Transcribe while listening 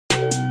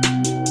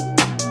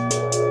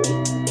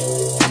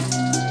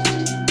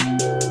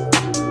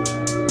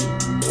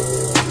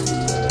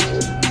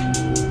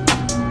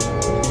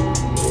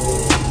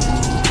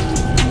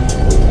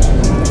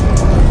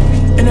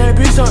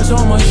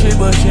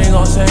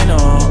no.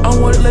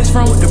 I'm what it lace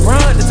from with the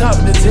brown, the top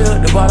and the tail,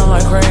 the bottom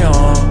like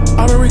crayon.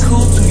 I been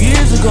recouped 2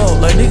 years ago,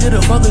 like nigga,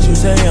 the fuck is you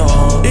say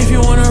on? If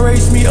you wanna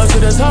race me up to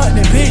the top,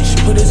 then bitch,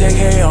 put this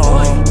AK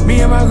on.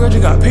 Me and my girl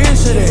just got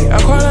pierced today. I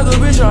cried like a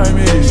bitch, I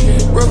admit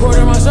it.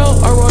 Recording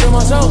myself, I wrote it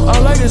myself. I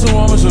like it, so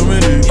I'ma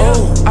submit it.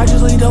 Oh, I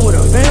just linked up with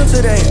a fam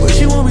today, but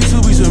she want me to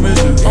be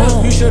submissive.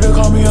 You should've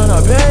called me on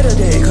a better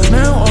day, cause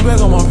now I'm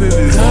back on my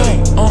pivot.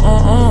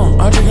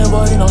 I'm drinking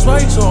body, no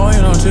spike, so I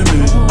ain't no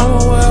timid. I'm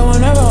aware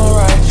whenever I'm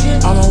right.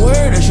 I'm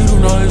aware that you do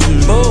know this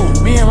is. Oh,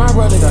 me and my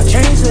brother got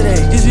changed today.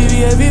 This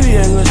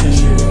VVA,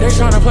 listen. They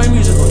tryna play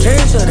musical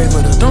chairs today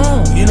for the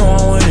throne. You know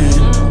I'm winning.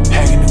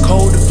 Hacking the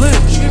code to flip.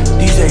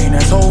 DJing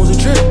that soul's a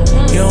trip.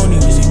 You don't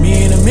even see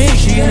me in the mix.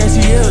 She in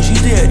SEL, she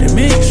still at the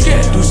mix.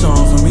 Do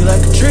something for me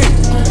like a trick.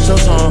 Show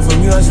something for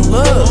me like some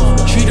love.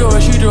 She do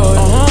it.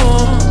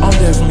 I'm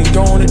definitely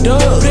throwing it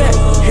up.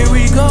 Here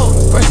we go.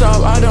 First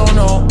off, I don't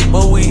know,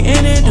 but we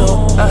in it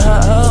though.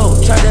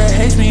 Try to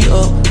haze me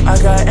up.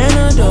 I got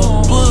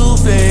antidote. Blue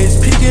face,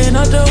 peeking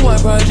out the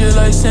white project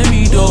like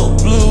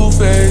semi-dope. Blue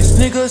face,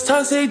 niggas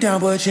toxic down,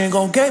 but you ain't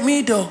gon' get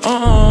me though.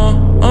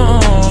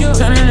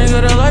 Tell a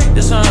nigga to like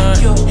the sun.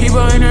 He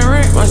buying and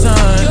rent my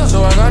son,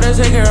 so I gotta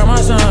take care of my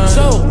son.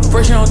 So,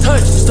 fresh don't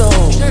touch the stove,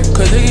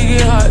 cause it can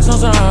get hot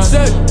sometimes.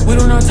 We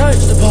do not touch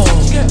the pole,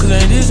 cause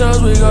in this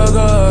house we got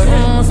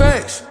God.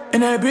 Facts.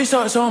 And that bitch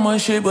talk so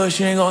much shit, but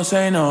she ain't gon'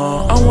 say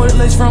no. I'm what it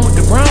lace from with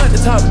the brown, the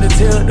top and the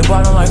tail, the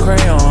bottom like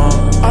crayon.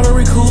 I been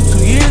recouped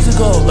 2 years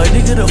ago, like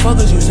nigga, the fuck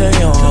is you say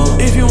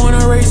on? If you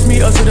wanna race me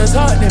up to the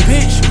top, then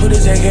bitch, put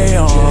this AK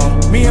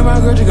on. Me and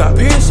my girl just got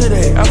pierced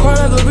today. I cried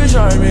like a bitch,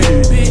 I admit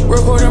it.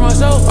 Recording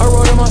myself, I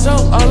wrote it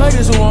myself. I like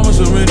it, so I'ma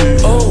submit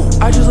it. Oh,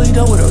 I just linked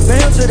up with a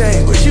fam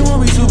today, but she want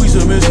me to be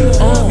submissive.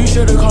 You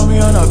should've called me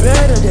on a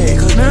better day,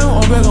 cause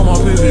now I'm back on my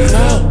pivot.